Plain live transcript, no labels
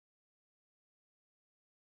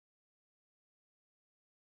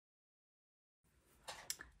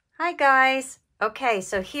Hi guys. Okay,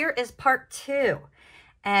 so here is part 2.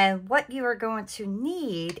 And what you are going to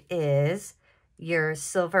need is your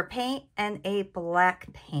silver paint and a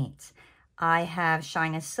black paint. I have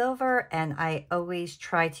Shine a Silver and I always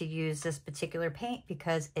try to use this particular paint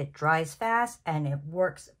because it dries fast and it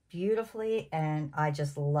works beautifully and I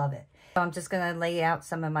just love it. So I'm just going to lay out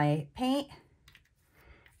some of my paint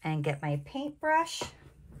and get my paintbrush.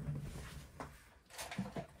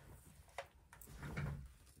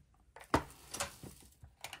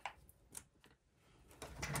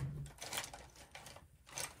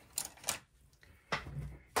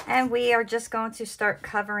 And we are just going to start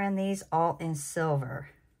covering these all in silver.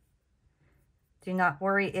 Do not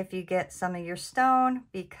worry if you get some of your stone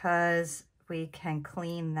because we can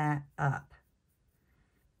clean that up.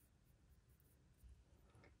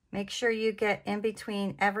 Make sure you get in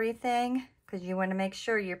between everything because you want to make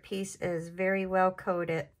sure your piece is very well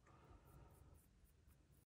coated.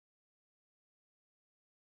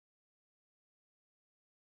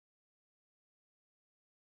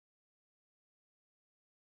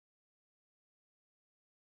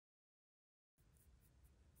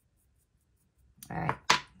 All right,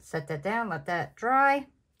 set that down, let that dry.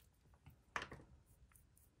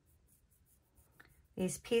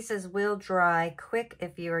 These pieces will dry quick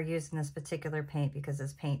if you are using this particular paint because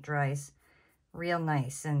this paint dries real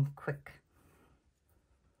nice and quick.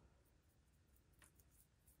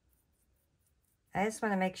 I just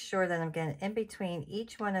want to make sure that I'm getting in between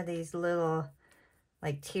each one of these little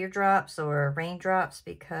like teardrops or raindrops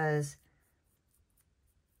because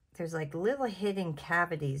there's like little hidden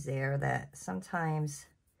cavities there that sometimes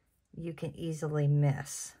you can easily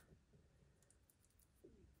miss.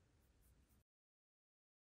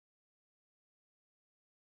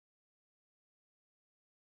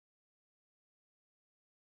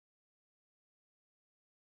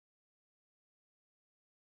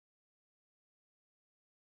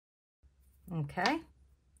 Okay,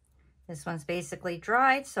 this one's basically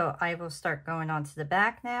dried, so I will start going on to the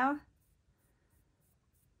back now.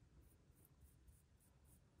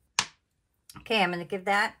 Okay, I'm going to give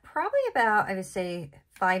that probably about, I would say,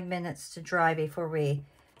 5 minutes to dry before we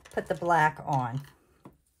put the black on.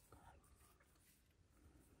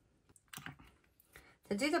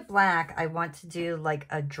 To do the black, I want to do like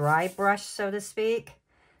a dry brush, so to speak.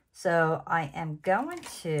 So I am going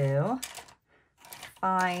to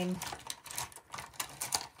find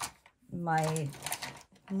my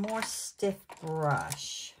more stiff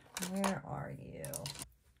brush. Where are you?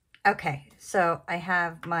 Okay, so I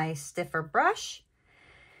have my stiffer brush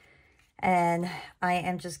and I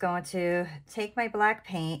am just going to take my black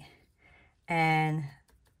paint and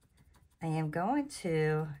I am going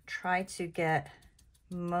to try to get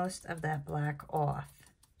most of that black off.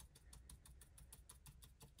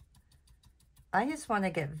 I just want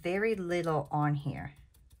to get very little on here.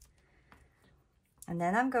 And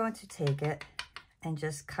then I'm going to take it and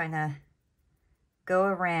just kind of go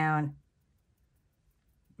around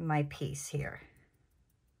my piece here.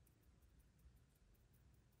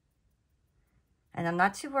 And I'm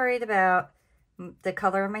not too worried about the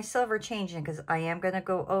color of my silver changing because I am going to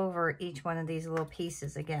go over each one of these little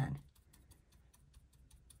pieces again.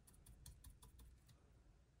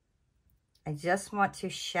 I just want to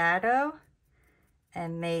shadow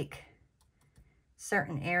and make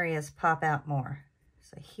certain areas pop out more.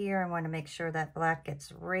 So here I want to make sure that black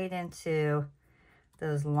gets right into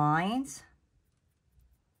those lines.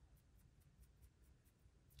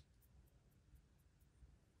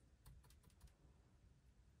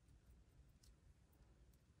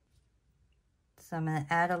 So I'm going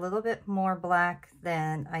to add a little bit more black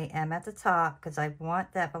than I am at the top because I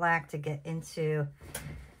want that black to get into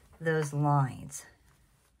those lines.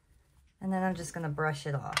 And then I'm just going to brush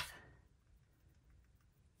it off.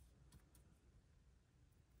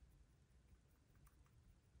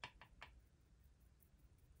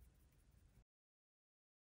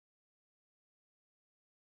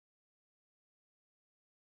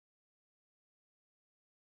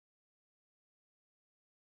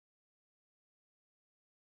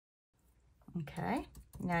 Okay,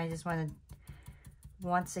 now I just want to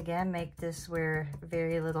once again make this where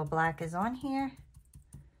very little black is on here.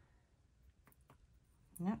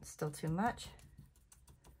 Nope, still too much.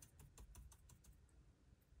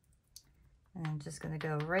 And I'm just going to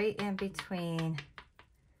go right in between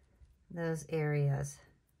those areas.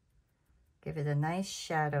 Give it a nice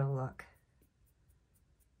shadow look.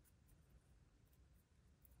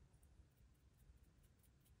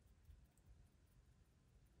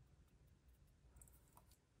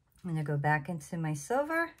 I'm going to go back into my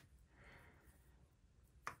silver.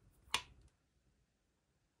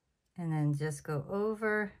 And then just go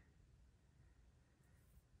over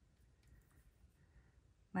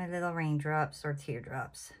my little raindrops or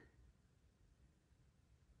teardrops.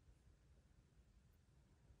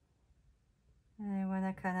 And I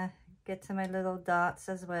want to kind of get to my little dots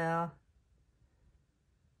as well.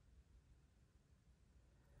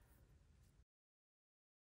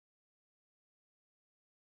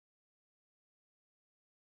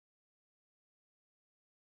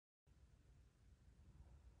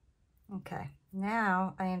 Okay,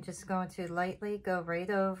 now I am just going to lightly go right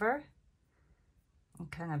over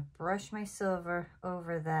and kind of brush my silver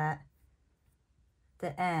over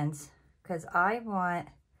the ends, because I want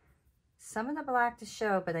some of the black to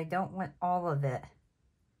show, but I don't want all of it.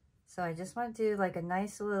 So I just want to do like a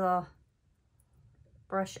nice little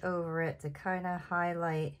brush over it to kind of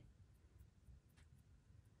highlight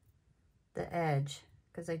the edge,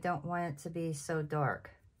 because I don't want it to be so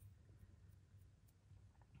dark.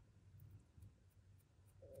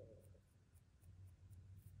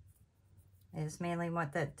 I just mainly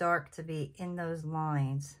want that dark to be in those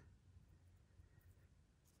lines.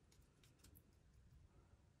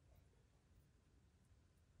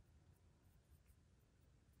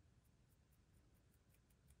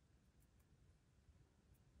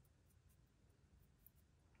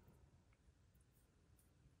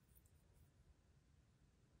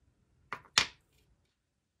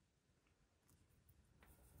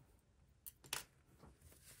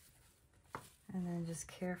 And then just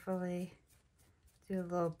carefully do a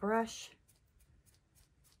little brush,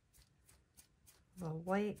 a little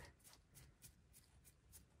wipe.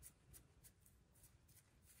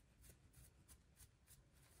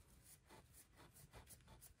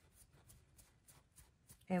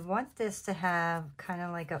 I want this to have kind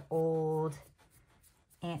of like an old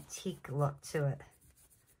antique look to it.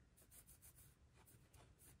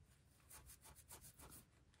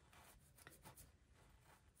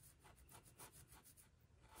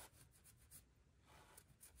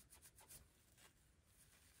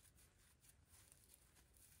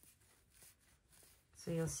 So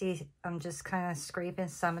you'll see I'm just kind of scraping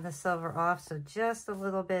some of the silver off, so just a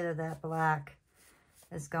little bit of that black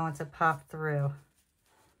is going to pop through.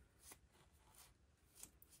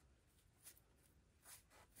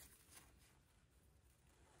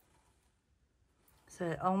 So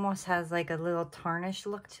it almost has like a little tarnished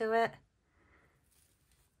look to it.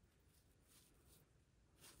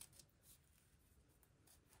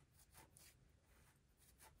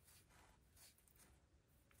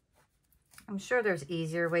 I'm sure there's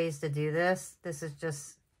easier ways to do this. This is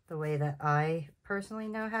just the way that I personally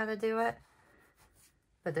know how to do it.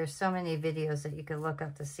 But there's so many videos that you could look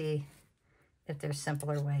up to see if there's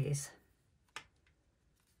simpler ways.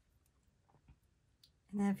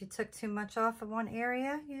 And then if you took too much off of one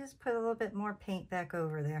area, you just put a little bit more paint back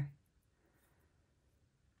over there.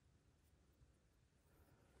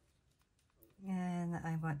 And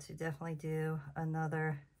I want to definitely do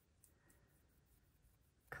another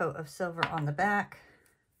coat of silver on the back.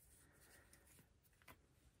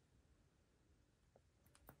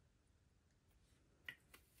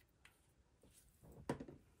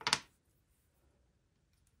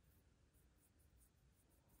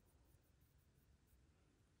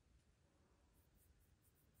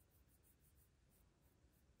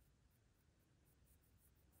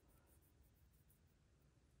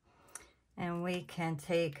 And we can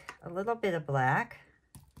take a little bit of black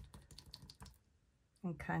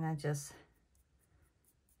and kind of just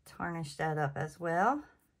tarnish that up as well.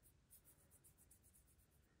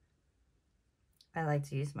 I like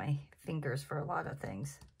to use my fingers for a lot of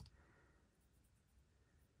things.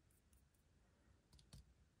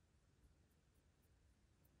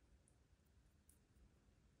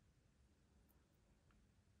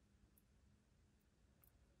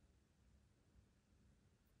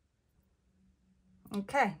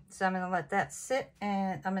 Okay, so I'm going to let that sit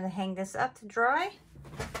and I'm going to hang this up to dry.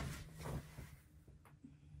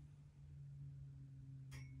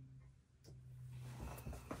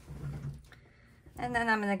 And then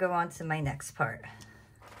I'm going to go on to my next part.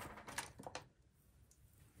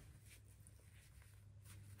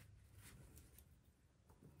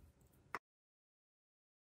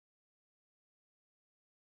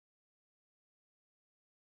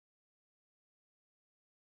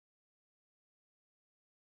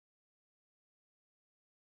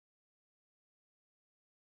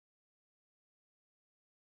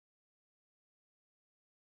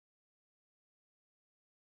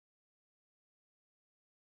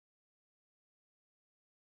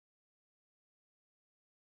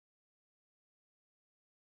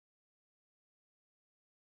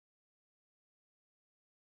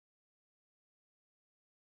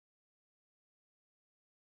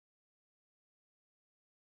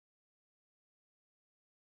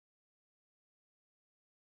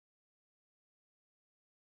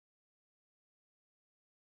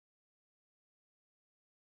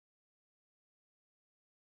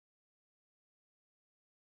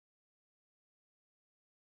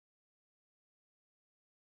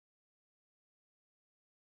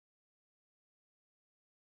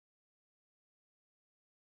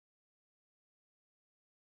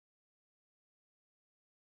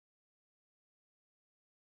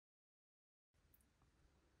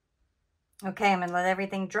 Okay, I'm gonna let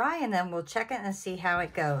everything dry and then we'll check it and see how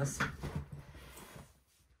it goes.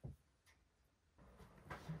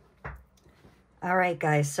 All right,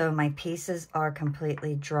 guys, so my pieces are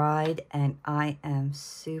completely dried and I am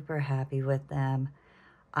super happy with them.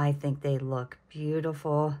 I think they look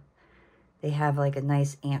beautiful. They have like a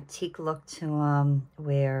nice antique look to them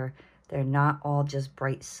where they're not all just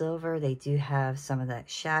bright silver. They do have some of that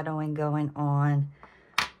shadowing going on.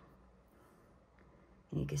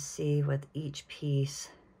 And you can see with each piece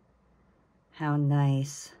how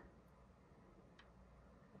nice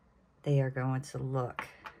they are going to look.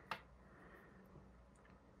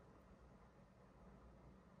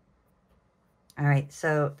 All right,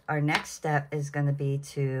 so our next step is going to be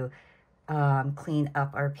to clean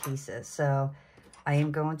up our pieces. So I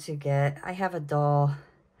am going to I have a dull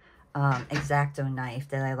X-Acto knife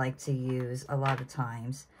that I like to use a lot of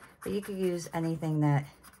times. But you could use anything that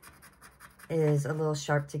is a little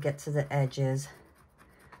sharp to get to the edges.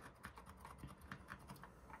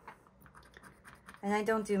 And I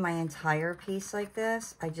don't do my entire piece like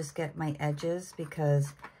this. I just get my edges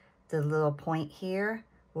because the little point here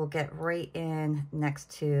will get right in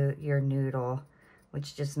next to your noodle,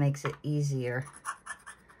 which just makes it easier.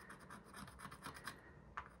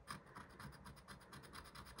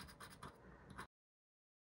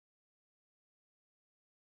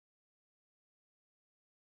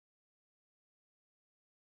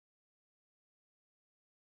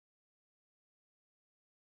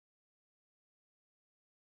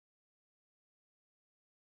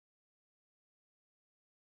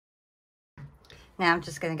 Now I'm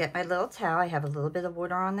just going to get my little towel. I have a little bit of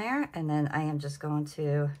water on there, and then I am just going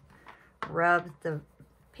to rub the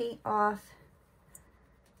paint off.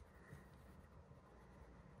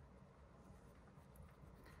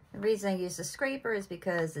 The reason I use the scraper is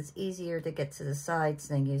because it's easier to get to the sides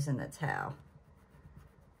than using the towel.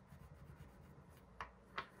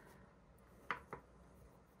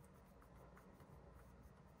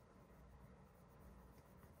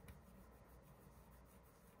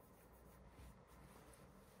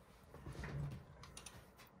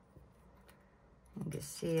 You can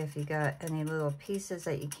see if you got any little pieces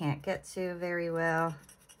that you can't get to very well.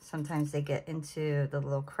 Sometimes they get into the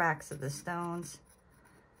little cracks of the stones.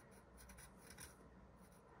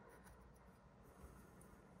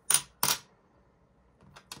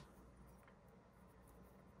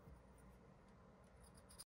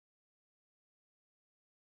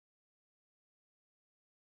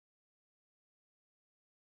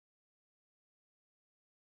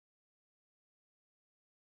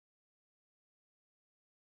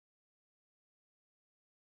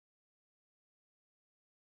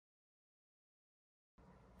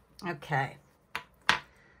 Okay,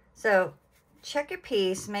 so check your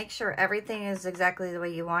piece, make sure everything is exactly the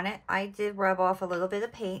way you want it. I did rub off a little bit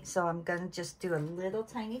of paint, so I'm going to just do a little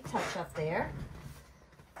tiny touch up there.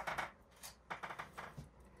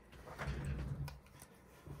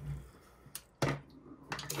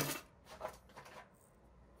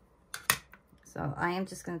 So I am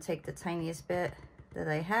just going to take the tiniest bit that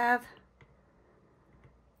I have.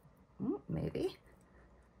 Maybe.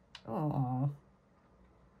 Oh.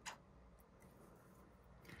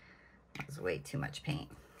 That was way too much paint.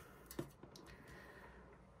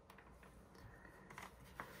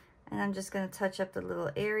 And I'm just going to touch up the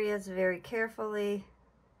little areas very carefully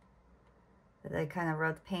that I kind of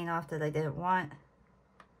rubbed the paint off that I didn't want.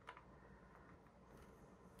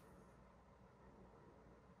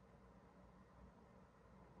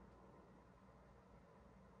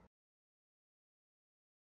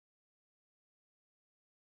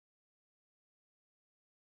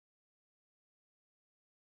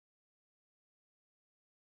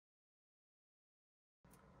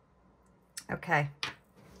 Okay.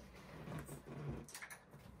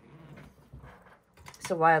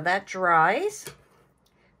 So while that dries,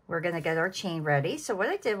 we're going to get our chain ready. So what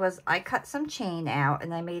I did was I cut some chain out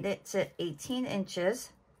and I made it to 18 inches.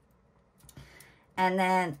 And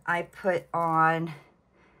then I put on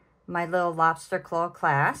my little lobster claw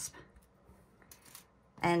clasp.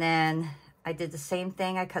 And then I did the same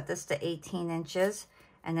thing. I cut this to 18 inches.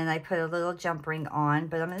 And then I put a little jump ring on.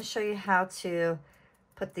 But I'm going to show you how to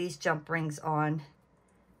put these jump rings on.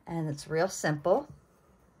 And it's real simple.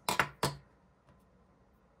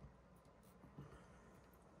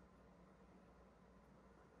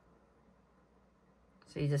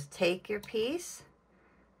 So you just take your piece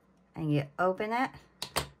and you open it.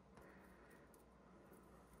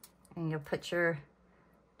 And you'll put your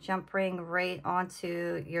jump ring right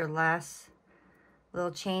onto your last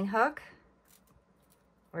little chain hook.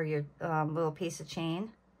 Or your little piece of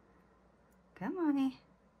chain. Come on,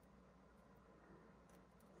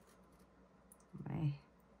 My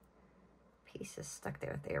piece is stuck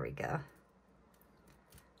there. There we go.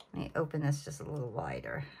 Let me open this just a little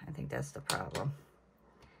wider. I think that's the problem.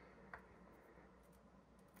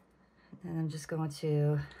 And I'm just going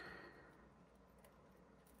to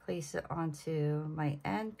place it onto my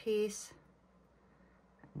end piece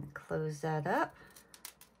and close that up.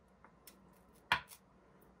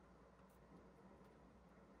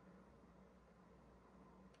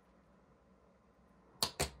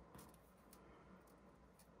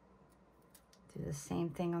 Do the same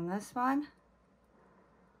thing on this one.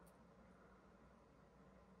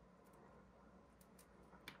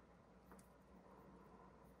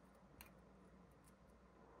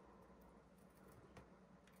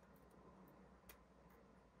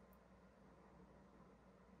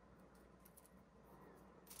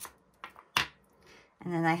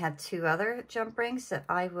 And then I have two other jump rings that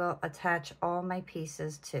I will attach all my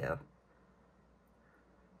pieces to.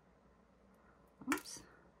 Oops,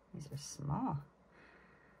 these are small.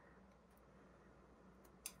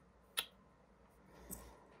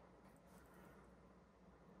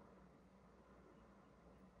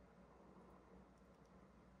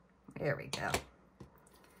 There we go. So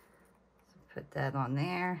put that on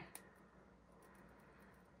there.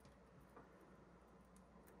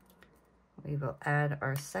 We will add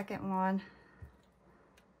our second one.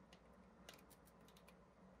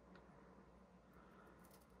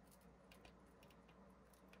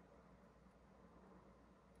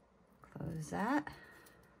 Close that.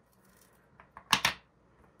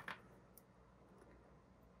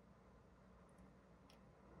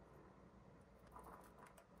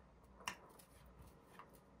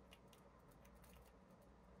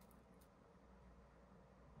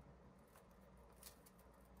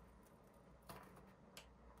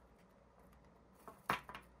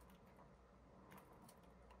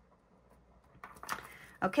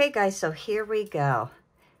 Okay guys, so here we go.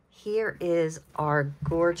 Here is our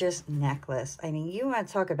gorgeous necklace. I mean, you want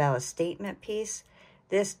to talk about a statement piece?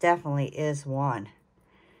 This definitely is one.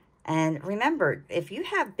 And remember, if you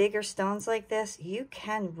have bigger stones like this, you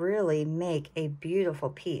can really make a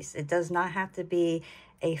beautiful piece. It does not have to be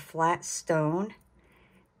a flat stone.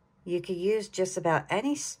 You could use just about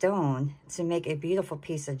any stone to make a beautiful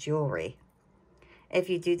piece of jewelry.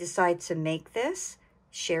 If you do decide to make this,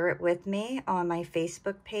 share it with me on my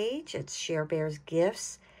Facebook page. It's Share Bears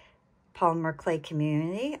Gifts, Polymer Clay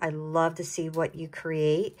Community. I love to see what you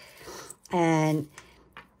create. And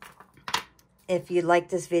if you like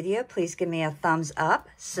this video, please give me a thumbs up,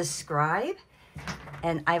 subscribe,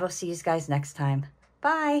 and I will see you guys next time.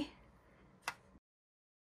 Bye.